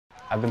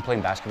I've been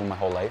playing basketball my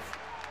whole life,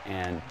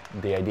 and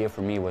the idea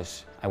for me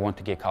was I want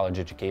to get college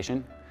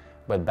education,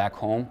 but back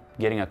home,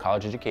 getting a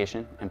college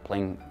education and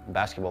playing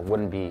basketball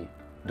wouldn't be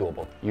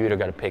doable. You either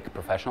got to pick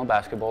professional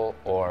basketball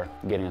or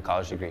getting a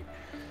college degree.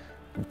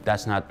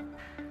 That's not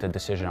the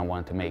decision I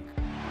wanted to make.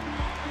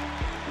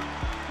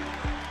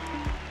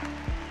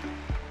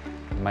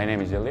 My name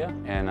is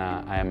Ilija, and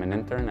I am an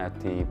intern at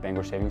the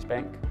Bangor Savings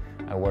Bank.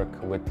 I work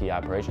with the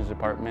operations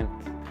department.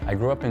 I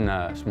grew up in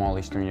a small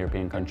Eastern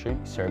European country,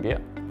 Serbia.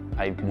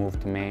 I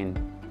moved to Maine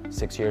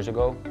 6 years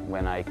ago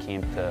when I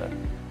came to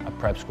a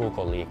prep school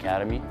called Lee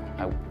Academy.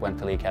 I went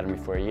to Lee Academy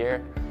for a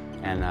year,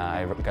 and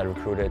I got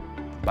recruited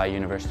by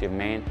University of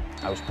Maine.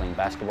 I was playing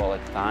basketball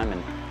at the time,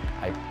 and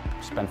I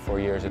spent 4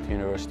 years at the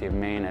University of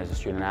Maine as a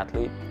student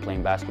athlete,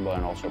 playing basketball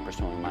and also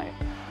pursuing my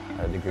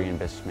degree in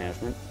business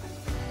management.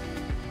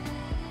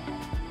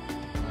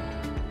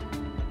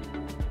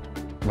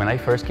 When I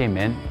first came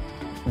in,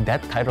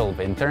 that title of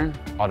intern,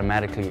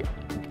 automatically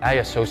I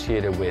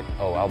associated with,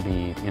 oh, I'll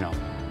be,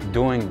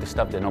 doing the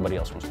stuff that nobody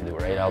else wants to do,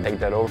 right? I'll take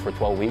that over for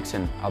 12 weeks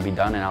and I'll be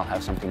done and I'll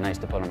have something nice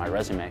to put on my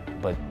resume.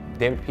 But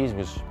David Pease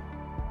was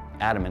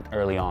adamant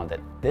early on that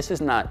this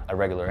is not a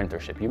regular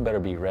internship. You better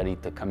be ready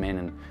to come in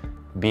and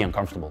be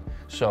uncomfortable.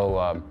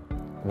 So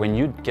when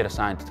you get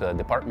assigned to a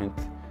department,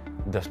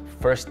 the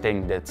first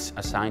thing that's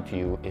assigned to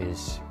you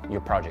is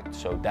your project.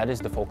 So that is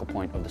the focal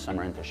point of the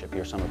summer internship,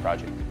 your summer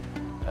project.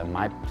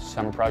 My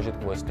summer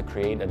project was to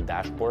create a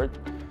dashboard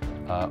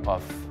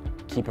of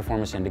key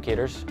performance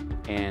indicators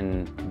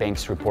in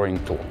bank's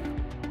reporting tool.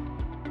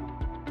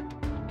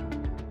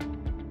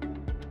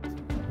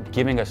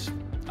 Giving us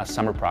a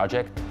summer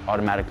project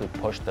automatically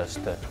pushed us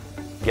to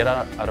get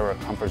out of our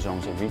comfort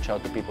zones and reach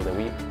out to people that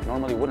we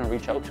normally wouldn't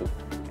reach out to.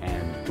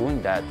 And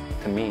doing that,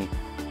 to me,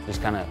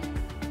 just kind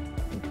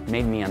of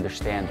made me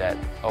understand that,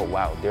 oh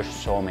wow, there's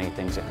so many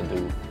things I could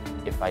do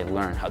if I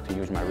learn how to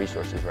use my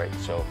resources right.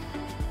 So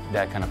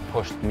that kind of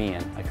pushed me,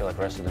 and I feel like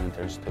the rest of the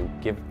interns, to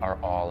give our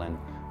all and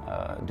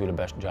do the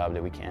best job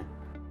that we can.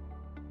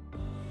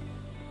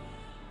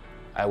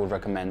 I would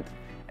recommend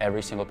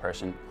every single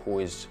person who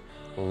is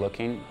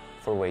looking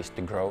for ways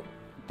to grow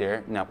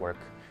their network,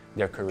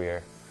 their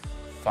career,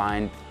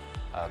 find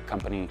a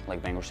company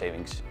like Bangor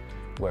Savings,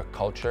 where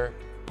culture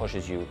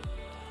pushes you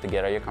to get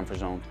out of your comfort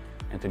zone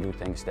and to do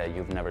things that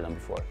you've never done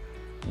before.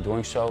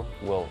 Doing so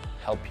will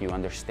help you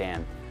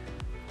understand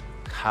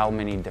how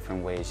many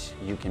different ways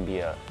you can be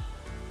a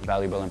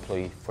valuable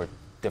employee for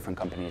different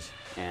companies,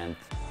 and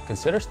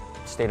consider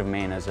state of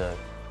Maine as a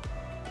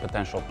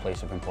potential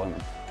place of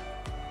employment,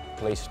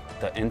 place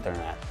to intern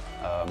at,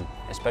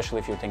 especially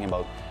if you're thinking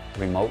about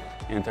remote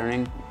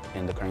interning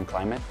in the current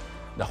climate.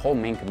 The whole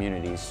Maine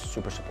community is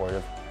super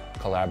supportive,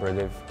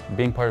 collaborative.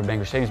 Being part of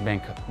Bangor Savings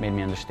Bank made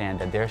me understand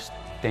that there's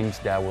things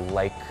that I would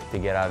like to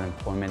get out of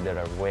employment that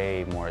are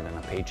way more than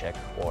a paycheck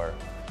or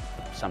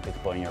something to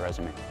put on your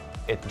resume.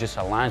 It just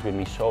aligns with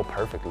me so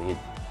perfectly. It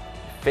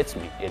fits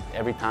me.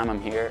 Every time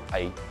I'm here,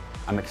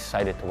 I'm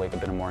excited to wake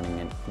up in the morning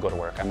and go to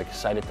work. I'm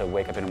excited to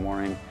wake up in the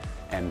morning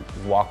and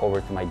walk over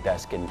to my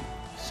desk and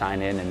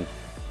sign in and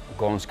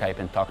go on Skype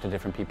and talk to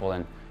different people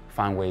and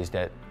find ways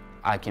that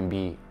I can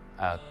be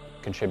a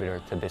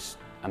contributor to this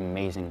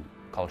amazing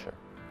culture.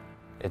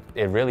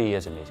 It really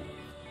is amazing.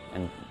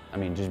 And I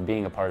mean, just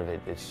being a part of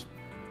it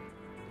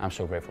I'm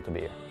so grateful to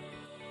be here.